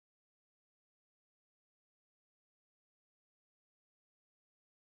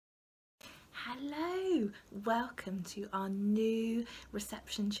Hello, welcome to our new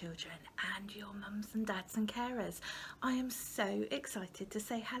reception children and your mums and dads and carers. I am so excited to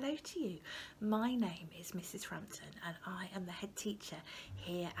say hello to you. My name is Mrs. Frampton and I am the head teacher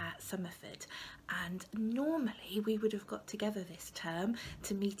here at Somerford, and normally we would have got together this term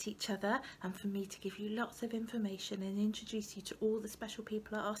to meet each other and for me to give you lots of information and introduce you to all the special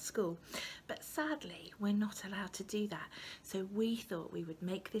people at our school, but sadly we're not allowed to do that, so we thought we would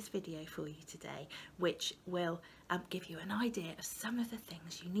make this video for you today, which will give you an idea of some of the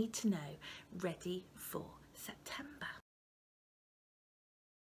things you need to know ready for September.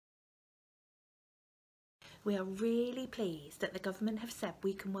 We are really pleased that the government have said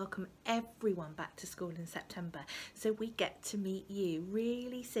we can welcome everyone back to school in September, so we get to meet you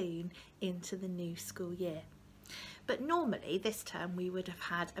really soon into the new school year. But normally this term we would have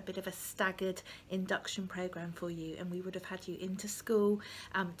had a bit of a staggered induction programme for you, and we would have had you into school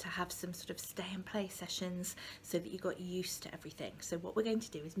to have some sort of stay and play sessions so that you got used to everything. So what we're going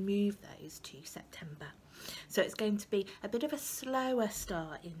to do is move those to September. So it's going to be a bit of a slower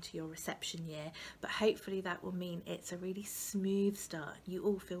start into your reception year, but hopefully that will mean it's a really smooth start. You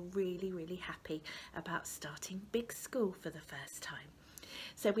all feel really happy about starting big school for the first time.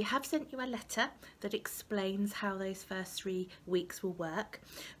 So we have sent you a letter that explains how those first 3 weeks will work,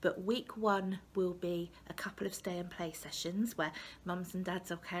 but week 1 will be a couple of stay and play sessions where mums and dads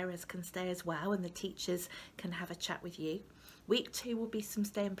or carers can stay as well and the teachers can have a chat with you. Week 2 will be some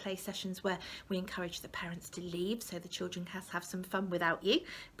stay and play sessions where we encourage the parents to leave so the children can have some fun without you,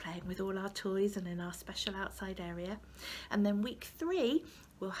 playing with all our toys and in our special outside area. And then week 3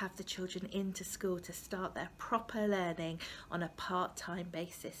 we'll have the children into school to start their proper learning on a part-time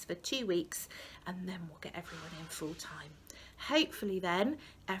basis for 2 weeks, and then we'll get everyone in full-time. Hopefully then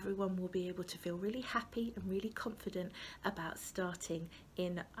everyone will be able to feel really happy and really confident about starting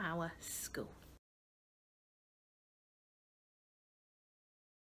in our school.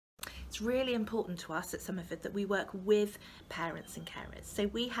 It's really important to us at Somerford that we work with parents and carers. So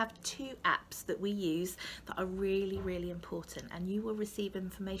we have 2 apps that we use that are really important, and you will receive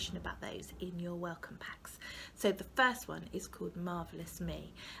information about those in your welcome packs. So the first one is called Marvellous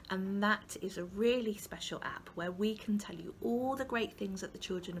Me, and that is a really special app where we can tell you all the great things that the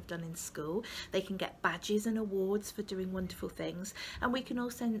children have done in school. They can get badges and awards for doing wonderful things, and we can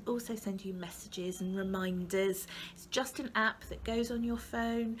also send you messages and reminders. It's just an app that goes on your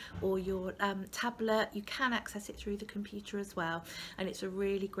phone or your tablet. You can access it through the computer as well, and it's a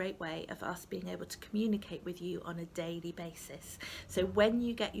really great way of us being able to communicate with you on a daily basis. So when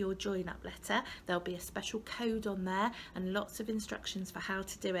you get your join up letter, there'll be a special code on there and lots of instructions for how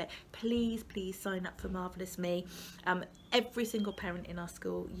to do it. Please sign up for Marvellous Me. Every single parent in our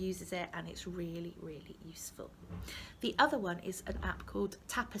school uses it and it's really useful. The other one is an app called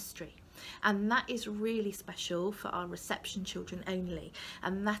Tapestry, and that is really special for our reception children only,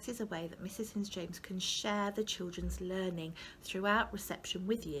 and that is a way that Mrs. Hinz-James can share the children's learning throughout reception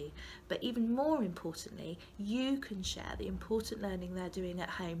with you, but even more importantly you can share the important learning they're doing at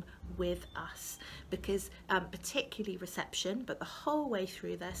home with us, because particularly reception, but the whole way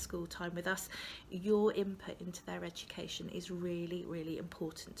through their school time with us, your input into their education is really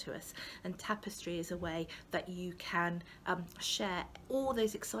important to us, and Tapestry is a way that you can share all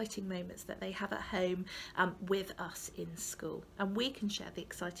those exciting moments that they have at home with us in school, and we can share the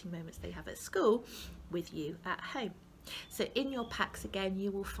exciting moments they have at school with you at home. So in your packs again you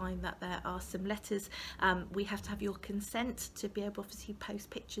will find that there are some letters. We have to have your consent to be able to obviously post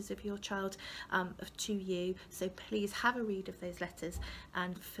pictures of your child to you, so please have a read of those letters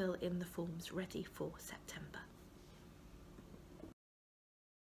and fill in the forms ready for September.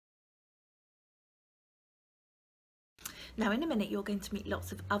 Now in a minute you're going to meet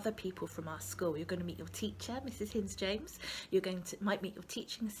lots of other people from our school. You're going to meet your teacher, Mrs. Hinz-James, you're going to might meet your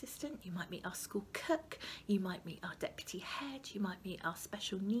teaching assistant, you might meet our school cook, you might meet our deputy head, you might meet our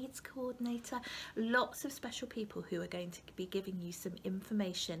special needs coordinator. Lots of special people who are going to be giving you some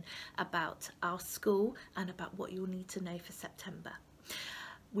information about our school and about what you'll need to know for September.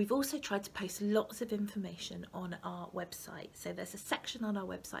 We've also tried to post lots of information on our website. So there's a section on our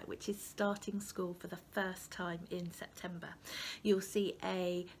website which is starting school for the first time in September. You'll see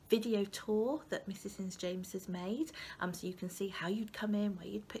a video tour that Mrs. Hinz-James has made, so you can see how you'd come in, where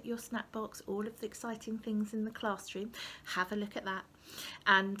you'd put your snack box, all of the exciting things in the classroom. Have a look at that.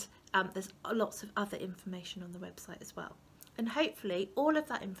 And there's lots of other information on the website as well. And hopefully all of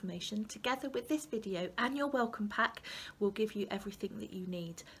that information together with this video and your welcome pack will give you everything that you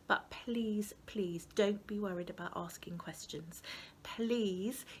need. But please, please don't be worried about asking questions.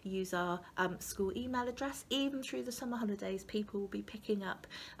 Please use our school email address. Even through the summer holidays, people will be picking up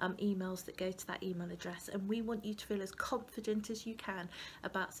emails that go to that email address, and we want you to feel as confident as you can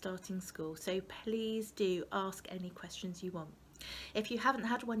about starting school. So please do ask any questions you want. If you haven't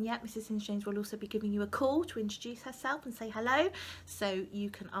had one yet, Mrs. Hinge-James will also be giving you a call to introduce herself and say hello, so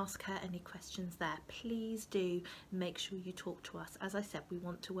you can ask her any questions there. Please do make sure you talk to us. As I said, we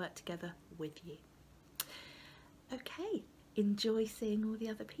want to work together with you. Okay, enjoy seeing all the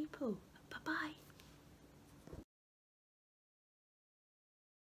other people. Bye-bye.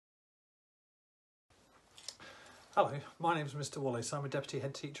 Hello, my name is Mr. Wallace. I'm a Deputy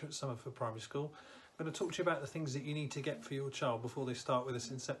Head Teacher at Somerford Primary School. I'm going to talk to you about the things that you need to get for your child before they start with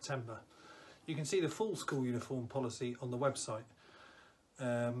us in September. You can see the full school uniform policy on the website,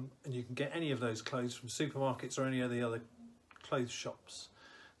 and you can get any of those clothes from supermarkets or any of the other clothes shops.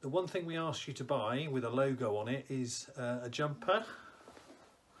 The one thing we ask you to buy with a logo on it is a jumper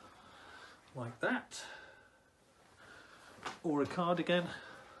like that, or a cardigan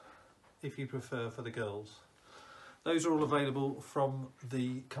if you prefer, for the girls. Those are all available from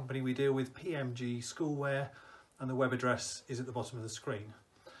the company we deal with, PMG Schoolwear, and the web address is at the bottom of the screen.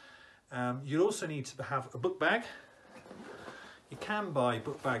 You'll also need to have a book bag. You can buy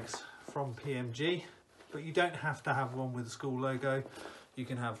book bags from PMG, but you don't have to have one with the school logo. You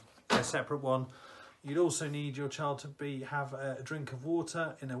can have a separate one. You'd also need your child to have a drink of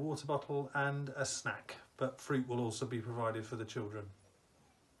water in a water bottle and a snack, but fruit will also be provided for the children.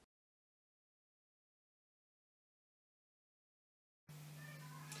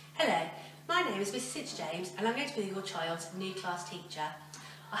 Hello, my name is Mrs. Hinge-James and I'm going to be your child's new class teacher.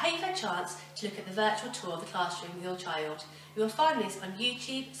 I hope you've had a chance to look at the virtual tour of the classroom with your child. You will find this on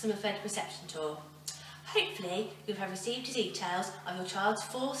YouTube Somerford Reception Tour. Hopefully you'll have received the details of your child's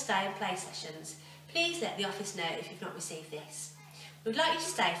 4 stay and play sessions. Please let the office know if you've not received this. We would like you to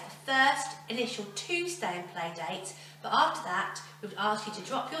stay for the first initial 2 stay and play dates, but after that we would ask you to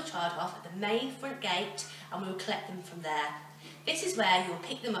drop your child off at the main front gate and we will collect them from there. This is where you will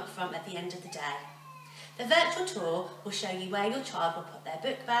pick them up from at the end of the day. The virtual tour will show you where your child will put their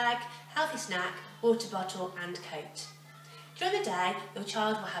book bag, healthy snack, water bottle and coat. During the day, your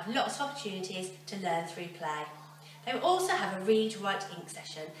child will have lots of opportunities to learn through play. They will also have a read, write, ink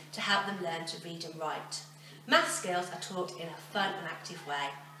session to help them learn to read and write. Math skills are taught in a fun and active way.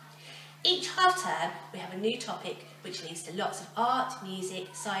 Each half term, we have a new topic which leads to lots of art, music,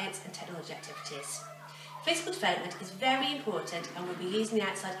 science and technology activities. Physical development is very important and we'll be using the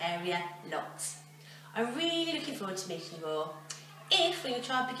outside area lots. I'm really looking forward to meeting you all. If, when your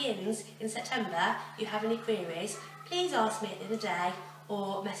child begins in September, you have any queries, please ask me at the end of the day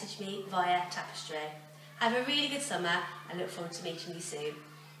or message me via Tapestry. Have a really good summer and look forward to meeting you soon.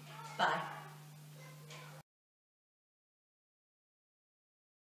 Bye.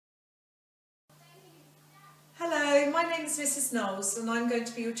 Hello, my name is Mrs. Knowles and I'm going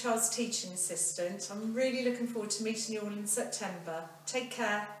to be your child's teaching assistant. I'm really looking forward to meeting you all in September. Take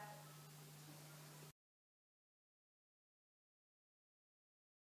care.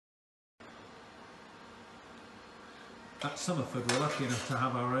 At Somerford, we're lucky enough to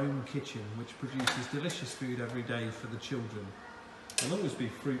have our own kitchen which produces delicious food every day for the children. There'll always be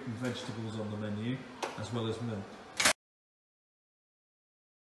fruit and vegetables on the menu, as well as milk.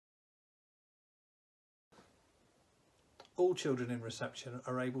 All children in reception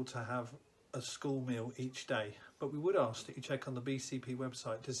are able to have a school meal each day, but we would ask that you check on the BCP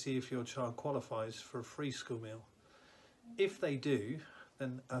website to see if your child qualifies for a free school meal. If they do,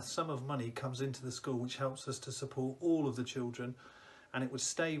 then a sum of money comes into the school which helps us to support all of the children, and it would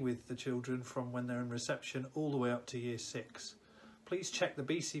stay with the children from when they're in reception all the way up to year 6. Please check the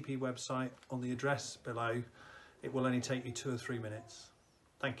BCP website on the address below. It will only take you 2 or 3 minutes.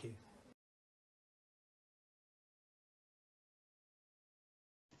 Thank you.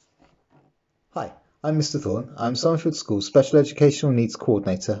 Hi, I'm Mr. Thorne. I'm Somerford School's Special Educational Needs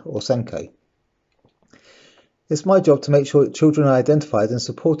Coordinator, or SENCO. It's my job to make sure that children are identified and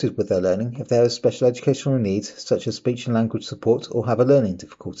supported with their learning if they have special educational needs such as speech and language support or have a learning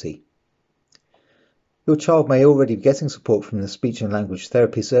difficulty. Your child may already be getting support from the Speech and Language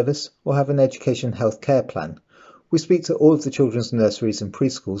Therapy Service or have an Education Health Care Plan. We speak to all of the children's nurseries and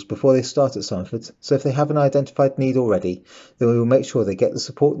preschools before they start at Somerford, so if they have an identified need already, then we will make sure they get the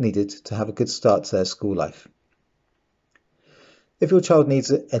support needed to have a good start to their school life. If your child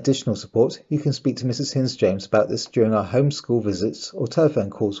needs additional support, you can speak to Mrs. Hinge-James about this during our home school visits or telephone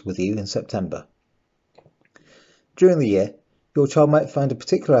calls with you in September. During the year, Your child might find a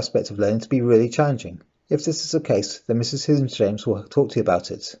particular aspect of learning to be really challenging. If this is the case, then Mrs. Higgins-James will talk to you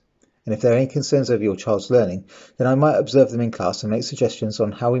about it. And if there are any concerns over your child's learning, then I might observe them in class and make suggestions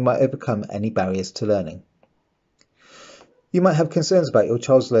on how we might overcome any barriers to learning. You might have concerns about your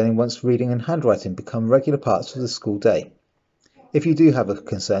child's learning once reading and handwriting become regular parts of the school day. If you do have a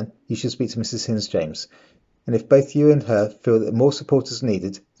concern, you should speak to Mrs. Higgins-James. And if both you and her feel that more support is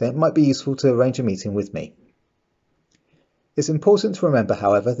needed, then it might be useful to arrange a meeting with me. It's important to remember,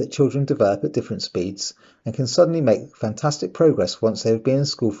 however, that children develop at different speeds and can suddenly make fantastic progress once they have been in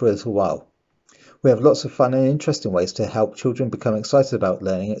school for a little while. We have lots of fun and interesting ways to help children become excited about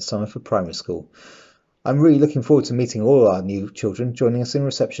learning at Somerford Primary School. I'm really looking forward to meeting all our new children joining us in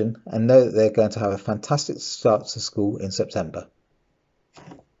reception and know that they're going to have a fantastic start to school in September.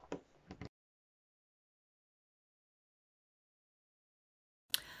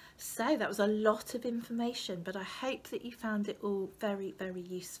 So that was a lot of information, but I hope that you found it all very, very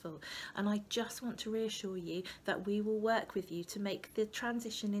useful. And I just want to reassure you that we will work with you to make the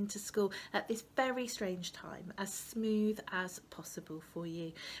transition into school at this very strange time as smooth as possible for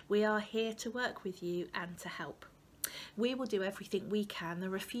you. We are here to work with you and to help. We will do everything we can.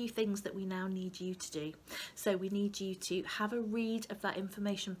 There are a few things that we now need you to do. So we need you to have a read of that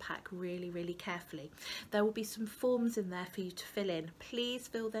information pack really, really carefully. There will be some forms in there for you to fill in. Please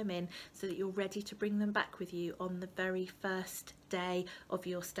fill them in so that you're ready to bring them back with you on the very first day of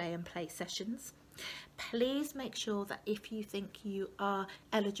your stay and play sessions. Please make sure that if you think you are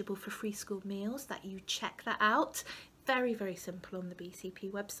eligible for free school meals, that you check that out. Very, very simple on the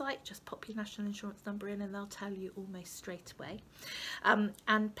BCP website. Just pop your national insurance number in and they'll tell you almost straight away.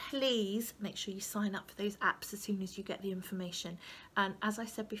 And please make sure you sign up for those apps as soon as you get the information. And as I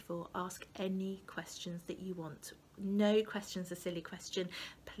said before, ask any questions that you want. No question's a silly question.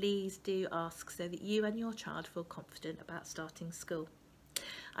 Please do ask so that you and your child feel confident about starting school.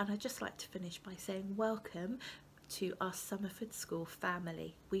 And I'd just like to finish by saying welcome to our Somerford School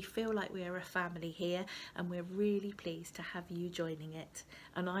family. We feel like we are a family here and we're really pleased to have you joining it.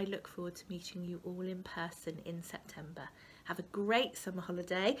 And I look forward to meeting you all in person in September. Have a great summer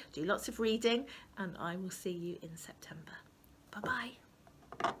holiday, do lots of reading, and I will see you in September.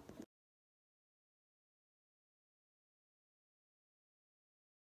 Bye-bye.